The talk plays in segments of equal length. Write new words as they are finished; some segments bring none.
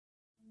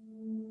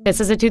This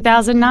is a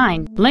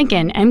 2009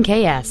 Lincoln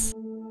MKS.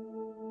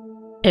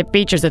 It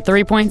features a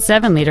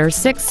 3.7-liter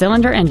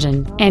six-cylinder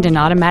engine and an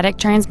automatic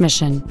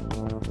transmission.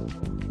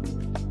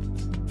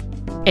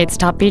 Its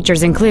top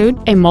features include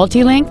a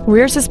multi-link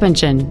rear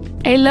suspension,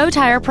 a low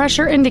tire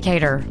pressure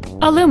indicator,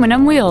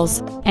 aluminum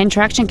wheels, and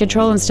traction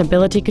control and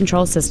stability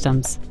control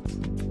systems.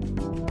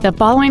 The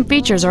following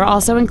features are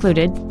also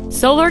included: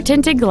 solar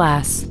tinted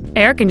glass,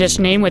 air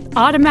conditioning with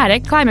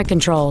automatic climate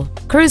control,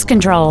 cruise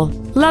control,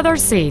 leather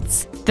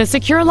seats, the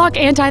Secure Lock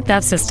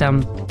anti-theft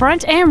system,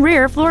 front and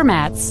rear floor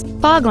mats,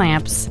 fog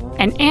lamps,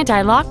 an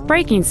anti-lock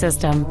braking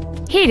system,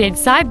 heated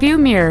side view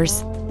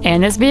mirrors,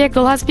 and this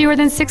vehicle has fewer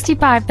than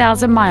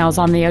 65,000 miles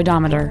on the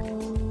odometer.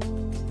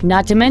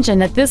 Not to mention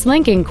that this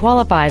Lincoln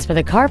qualifies for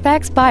the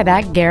Carfax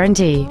buyback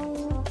guarantee.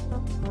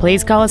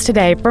 Please call us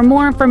today for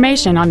more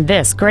information on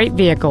this great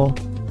vehicle.